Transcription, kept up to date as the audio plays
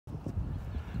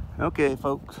Okay,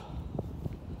 folks,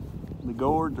 the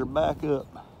gourds are back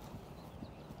up.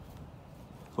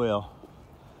 Well,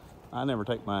 I never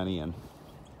take mine in,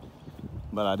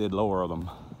 but I did lower them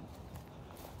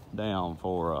down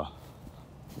for,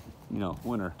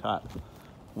 winter type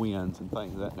winds and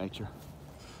things of that nature.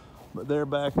 But they're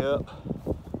back up.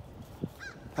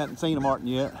 Hadn't seen a martin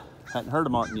yet, hadn't heard a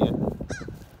martin yet,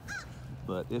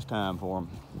 but it's time for them.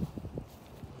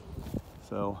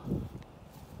 So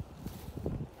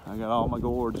I got all my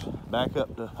gourds back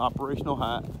up to operational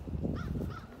height.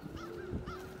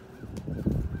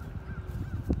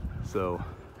 So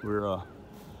we're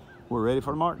ready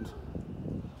for the martins.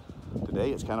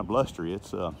 Today it's kind of blustery.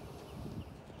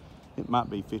 It might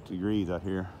be 50 degrees out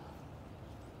here,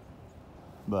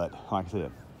 but like I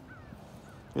said,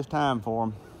 it's time for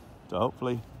them. So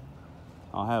hopefully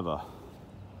I'll have a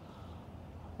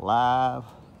live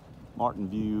martin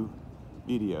view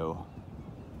video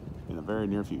in the very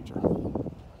near future.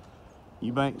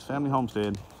 Eubanks Family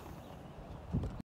Homestead.